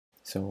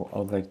So I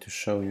would like to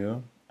show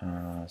you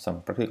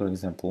some practical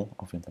example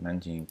of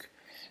implementing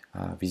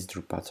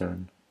visitor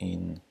pattern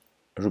in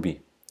Ruby.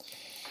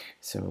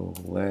 So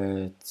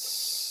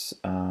let's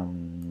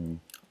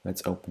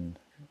open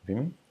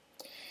Vim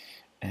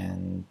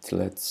and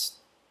let's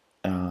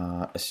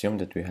assume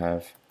that we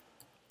have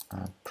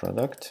a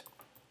product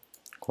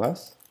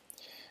class,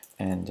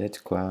 and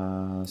that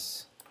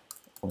class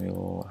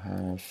will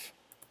have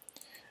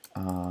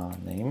a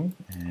name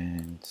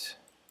and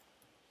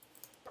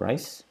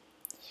price.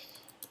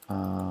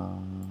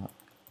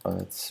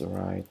 Let's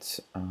write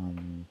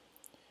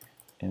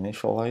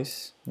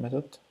initialize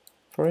method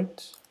for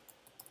it.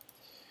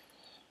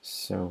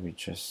 So we're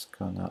just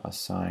gonna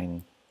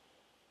assign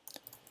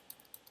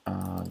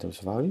those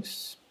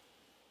values.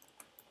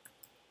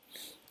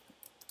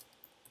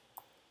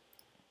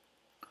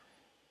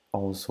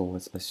 Also,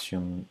 let's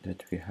assume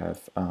that we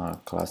have a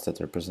class that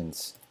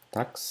represents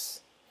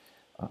tax.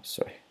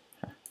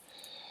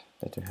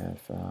 That we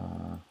have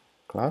a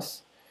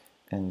class,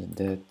 and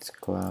that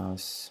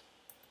class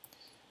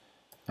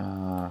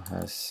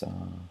has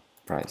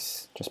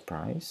price, just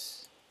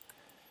price.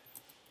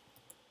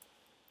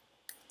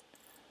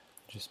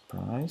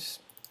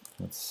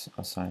 Let's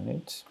assign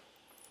it,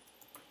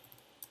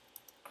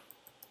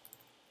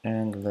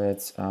 and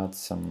let's add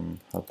some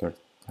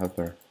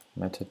helper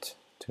method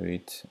to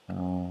it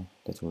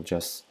that will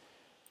just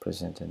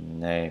present the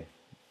name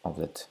of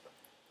that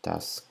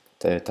tax.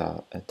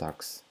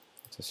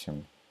 Let's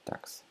assume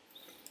tax.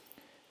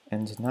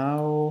 And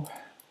now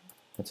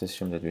let's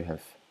assume that we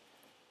have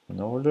an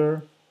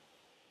order,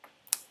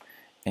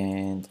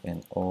 and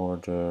an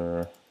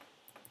order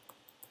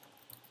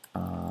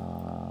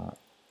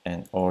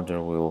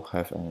will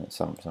have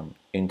some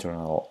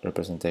internal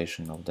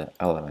representation of the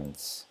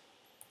elements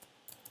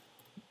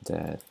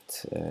that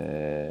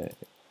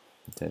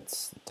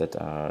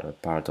are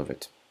part of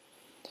it.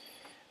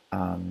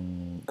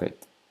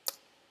 Great.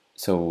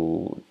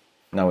 So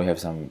now we have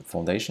some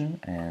foundation,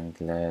 and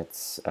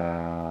let's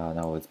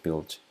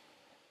build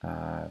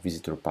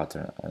visitor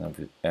pattern,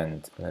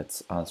 and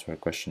let's answer a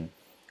question.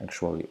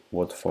 Actually,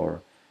 what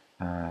for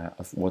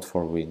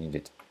we need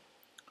it.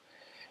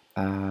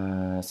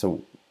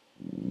 So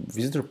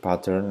visitor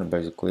pattern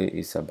basically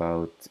is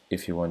about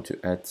if you want to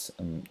add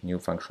some new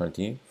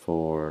functionality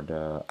for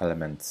the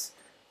elements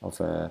of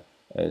a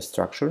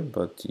structure,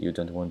 but you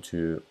don't want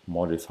to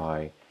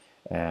modify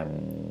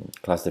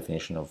class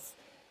definition of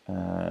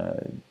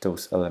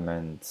those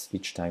elements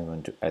each time you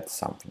want to add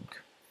something.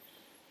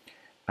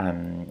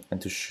 And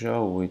to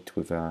show it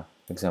with an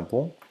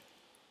example,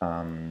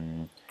 I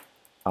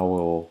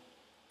will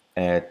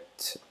add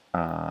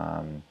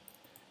a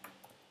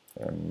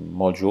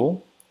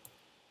module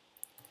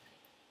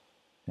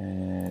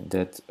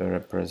that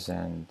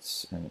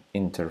represents an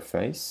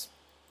interface,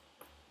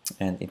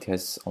 and it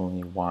has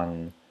only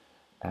one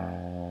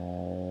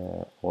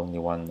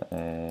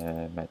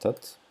method.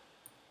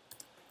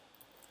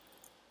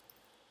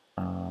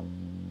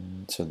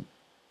 So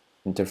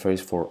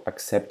interface for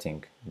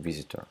accepting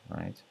visitor,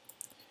 right?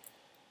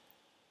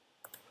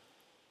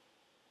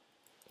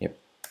 Yep.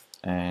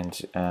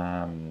 And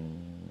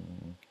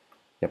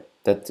yep,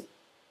 that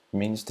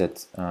means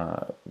that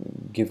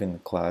given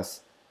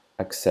class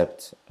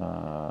accept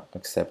a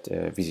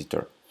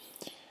visitor,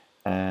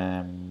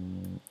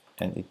 and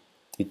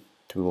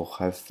it will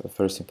have a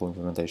very simple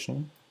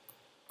implementation.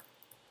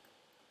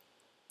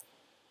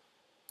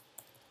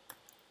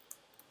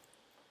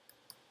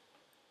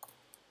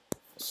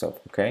 So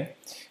okay,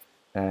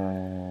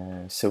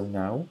 so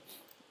now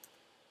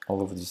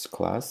all of this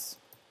class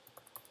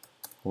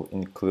will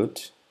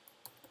include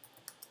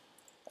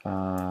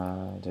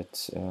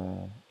that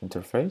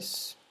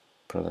interface,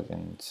 product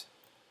and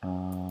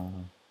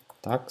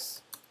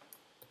tax,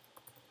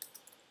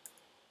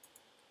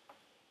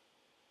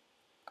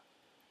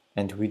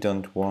 and we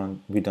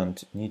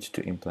don't need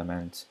to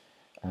implement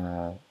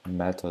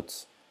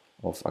methods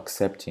of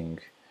accepting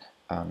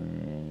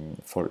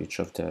for each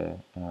of the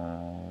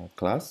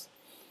class.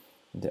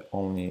 The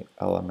only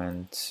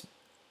element,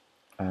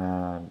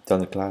 the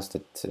only class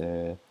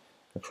that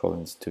actually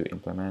needs to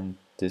implement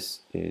this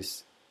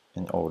is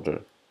an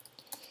order.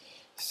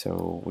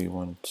 So we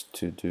want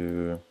to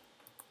do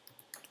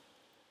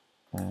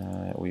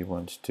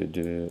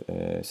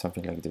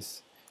something like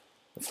this.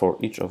 For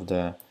each of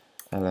the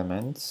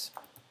elements,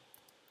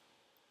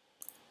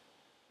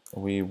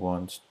 we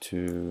want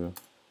to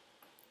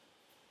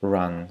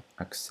run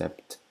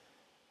accept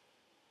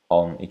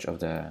on each of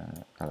the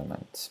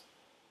elements.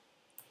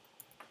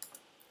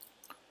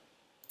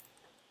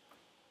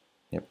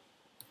 Yep.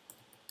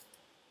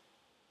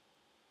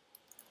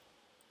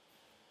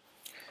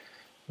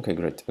 Okay,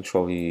 great.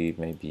 Actually,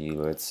 maybe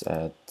let's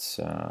add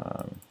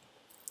a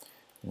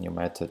new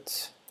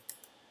method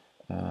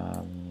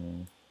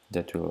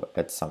that will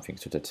add something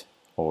to that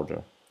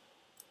order.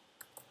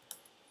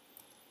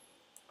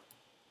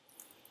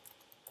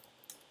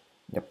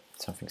 Yep,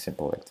 something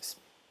simple like this.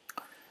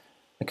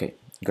 Okay,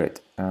 great.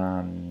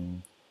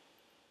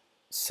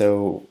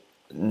 So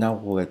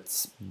now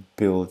let's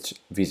build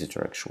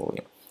visitor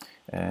actually.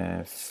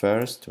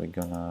 First, we're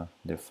gonna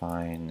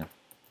define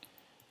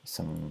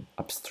some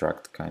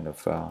abstract kind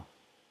of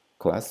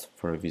class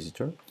for a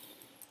visitor,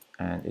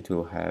 and it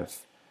will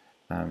have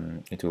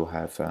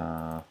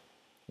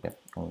yeah,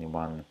 only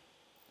one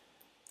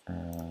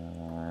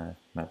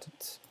method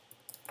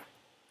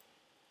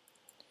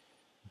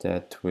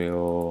that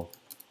will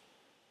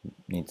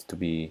need to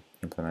be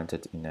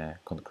implemented in a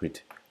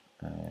concrete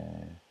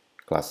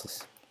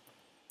classes.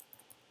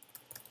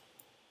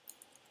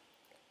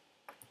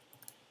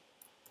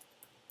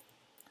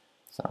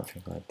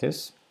 Something like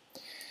this.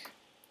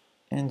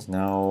 And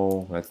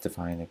now let's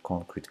define a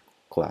concrete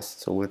class.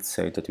 So let's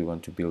say that we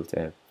want to build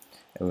a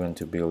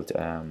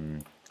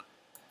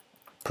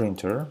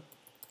printer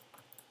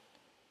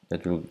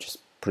that will just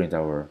print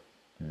our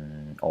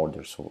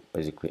order, so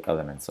basically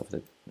elements of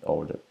the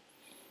order.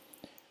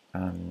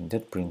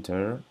 That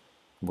printer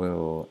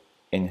will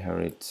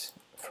inherit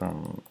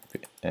from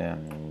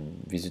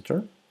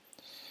visitor,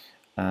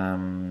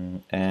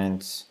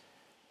 and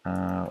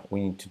we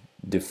need to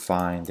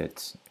define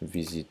that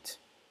visit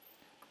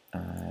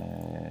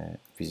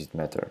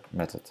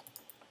method.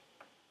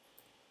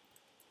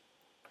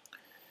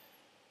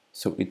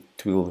 So it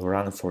will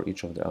run for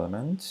each of the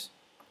elements.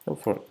 So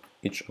for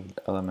each of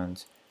the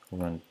elements, we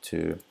want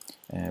to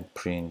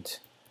print.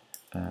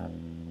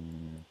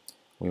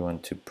 We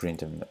want to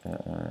print a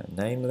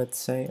name, let's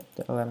say, of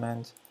the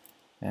element,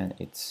 and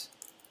its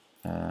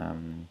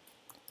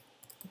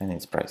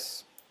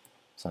price.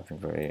 Something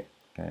very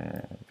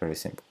very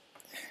simple.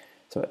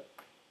 So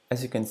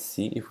as you can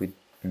see, if we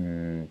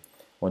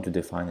want to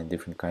define a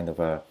different kind of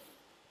a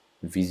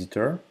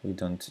visitor, we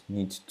don't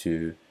need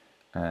to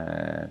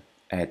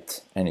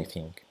add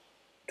anything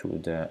to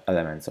the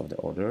elements of the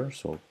order,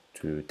 so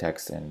to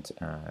text and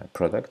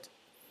product.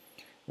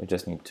 We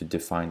just need to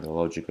define the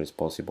logic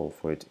responsible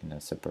for it in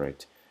a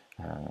separate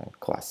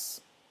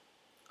class.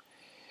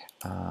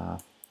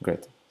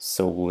 Great.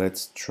 So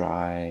let's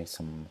try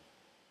some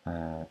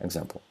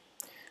example.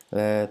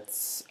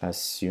 Let's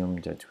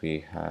assume that we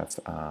have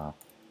a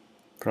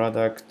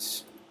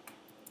product,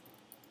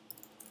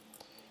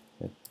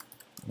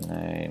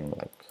 name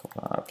like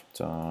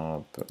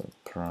laptop,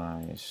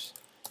 price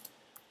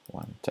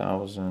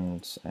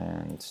 1000,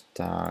 and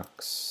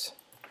tax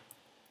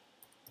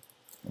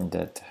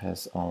that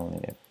has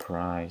only a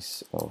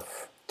price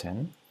of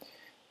 10.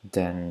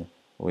 Then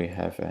we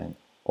have an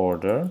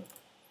order,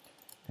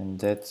 and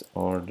that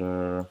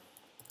order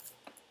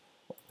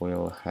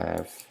will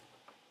have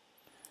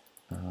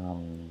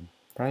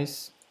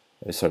price,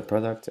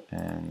 product,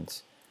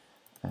 and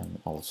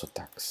also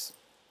tax.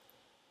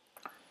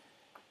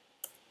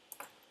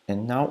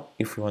 And now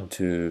if we want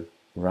to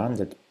run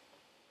that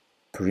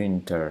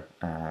printer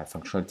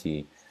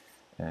functionality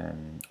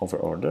over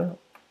order,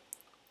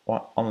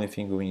 only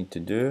thing we need to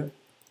do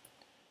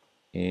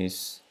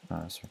is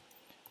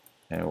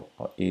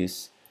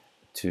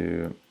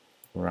to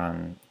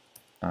run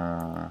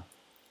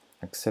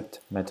accept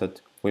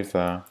method with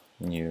a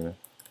new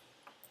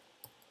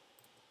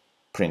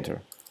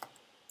printer.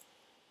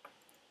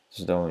 This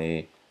is the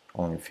only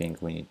thing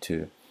we need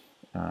to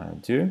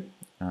do.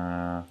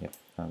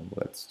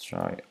 Let's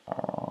try.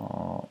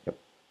 Yep.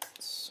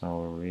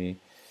 Sorry,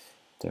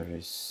 there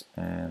is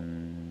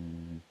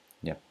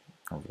yeah,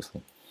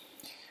 obviously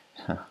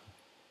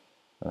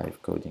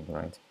live coding,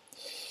 right?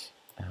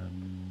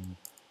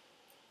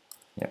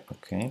 Yeah,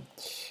 okay,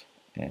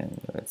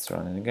 and let's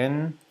run it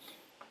again.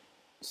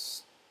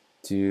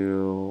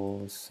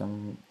 Still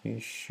some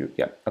issue.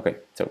 Yeah, okay,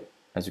 so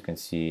as you can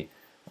see,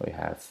 we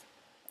have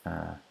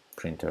a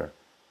printer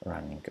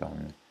running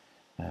on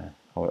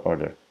our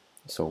order.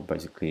 So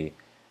basically,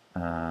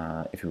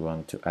 if we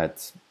want to add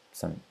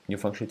some new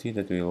functionality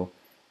that will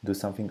do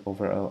something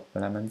over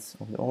elements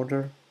of the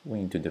order, we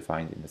need to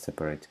define it in a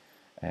separate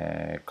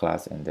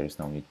class, and there is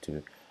no need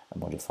to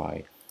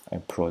modify a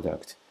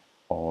product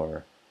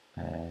or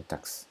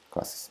tax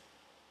classes.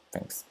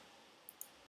 Thanks.